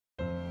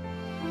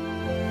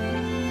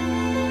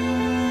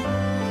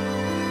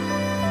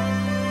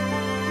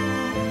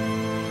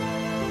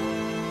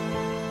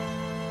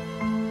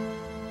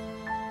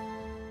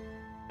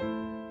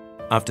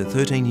After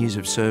 13 years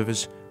of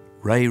service,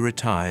 Ray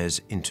retires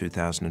in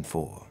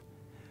 2004,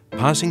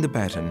 passing the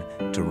baton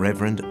to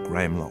Reverend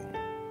Graham Long.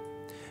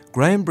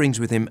 Graham brings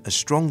with him a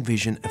strong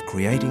vision of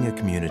creating a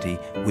community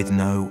with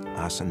no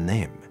us and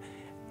them,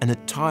 and a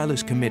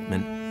tireless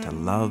commitment to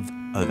love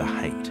over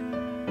hate.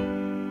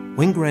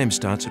 When Graham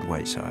starts at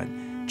Wayside,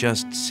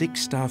 just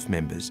 6 staff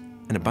members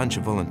and a bunch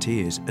of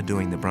volunteers are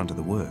doing the brunt of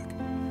the work.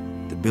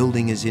 The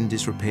building is in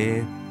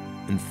disrepair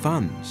and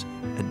funds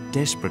are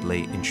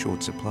desperately in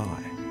short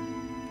supply.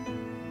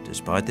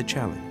 Despite the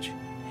challenge,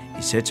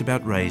 he sets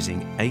about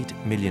raising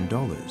 $8 million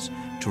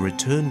to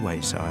return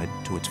Wayside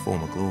to its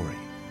former glory.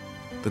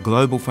 The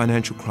global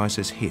financial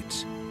crisis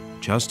hits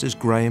just as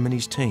Graham and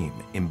his team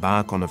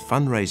embark on a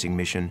fundraising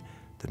mission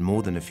that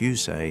more than a few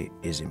say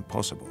is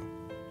impossible.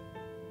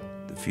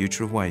 The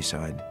future of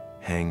Wayside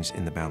hangs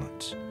in the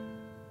balance.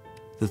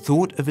 The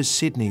thought of a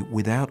Sydney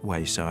without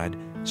Wayside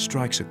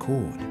strikes a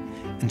chord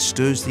and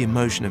stirs the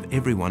emotion of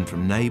everyone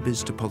from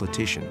neighbours to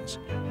politicians.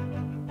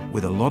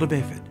 With a lot of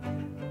effort,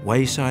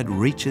 Wayside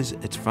reaches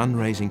its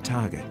fundraising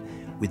target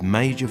with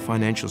major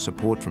financial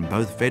support from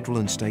both federal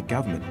and state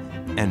government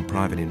and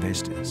private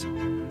investors.